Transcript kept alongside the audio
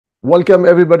Welcome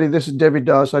everybody, this is David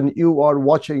Das and you are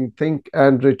watching Think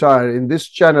and Retire. In this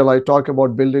channel, I talk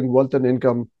about building wealth and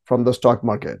income from the stock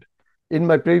market. In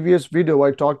my previous video,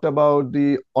 I talked about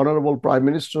the Honorable Prime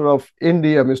Minister of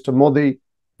India, Mr. Modi,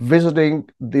 visiting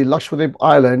the Lakshadweep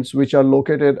Islands, which are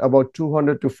located about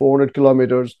 200 to 400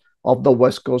 kilometers off the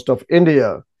west coast of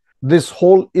India. This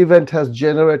whole event has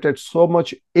generated so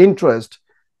much interest,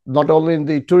 not only in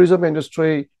the tourism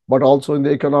industry, but also in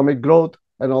the economic growth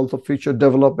and also future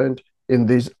development in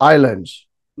these islands.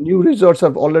 New resorts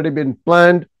have already been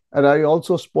planned, and I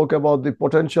also spoke about the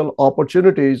potential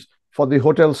opportunities for the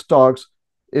hotel stocks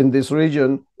in this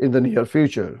region in the near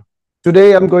future.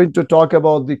 Today, I'm going to talk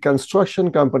about the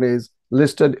construction companies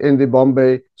listed in the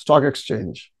Bombay Stock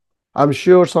Exchange. I'm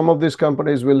sure some of these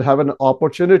companies will have an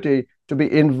opportunity to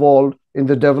be involved in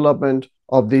the development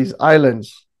of these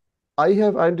islands. I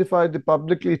have identified the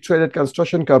publicly traded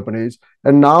construction companies,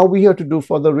 and now we have to do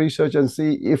further research and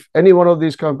see if any one of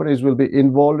these companies will be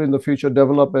involved in the future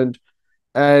development.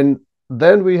 And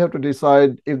then we have to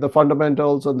decide if the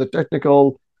fundamentals and the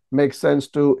technical make sense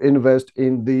to invest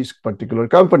in these particular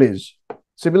companies.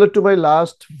 Similar to my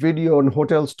last video on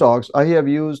hotel stocks, I have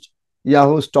used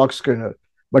Yahoo stock screener,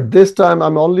 but this time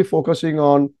I'm only focusing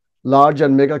on large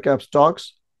and mega cap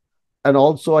stocks. And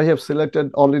also I have selected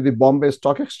only the Bombay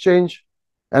Stock Exchange,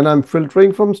 and I'm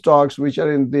filtering from stocks which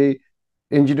are in the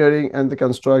engineering and the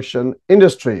construction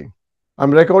industry. I'm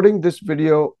recording this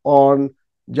video on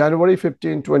January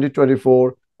 15,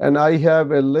 2024, and I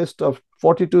have a list of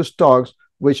 42 stocks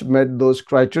which met those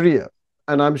criteria.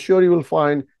 And I'm sure you will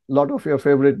find a lot of your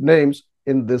favorite names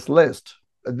in this list.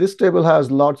 This table has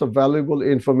lots of valuable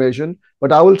information,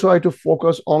 but I will try to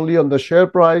focus only on the share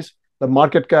price, the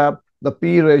market cap, the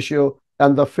P ratio,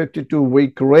 and the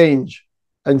 52-week range,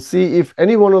 and see if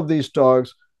any one of these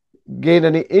stocks gain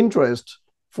any interest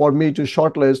for me to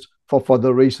shortlist for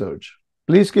further research.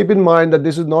 Please keep in mind that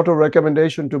this is not a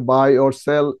recommendation to buy or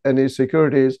sell any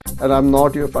securities, and I'm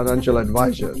not your financial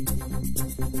advisor.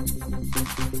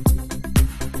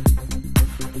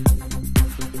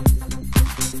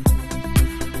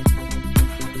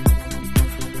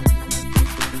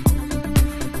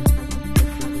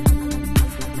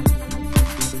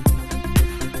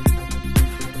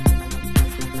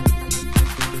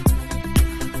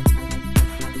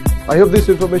 I hope this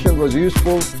information was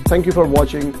useful. Thank you for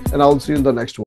watching, and I'll see you in the next one.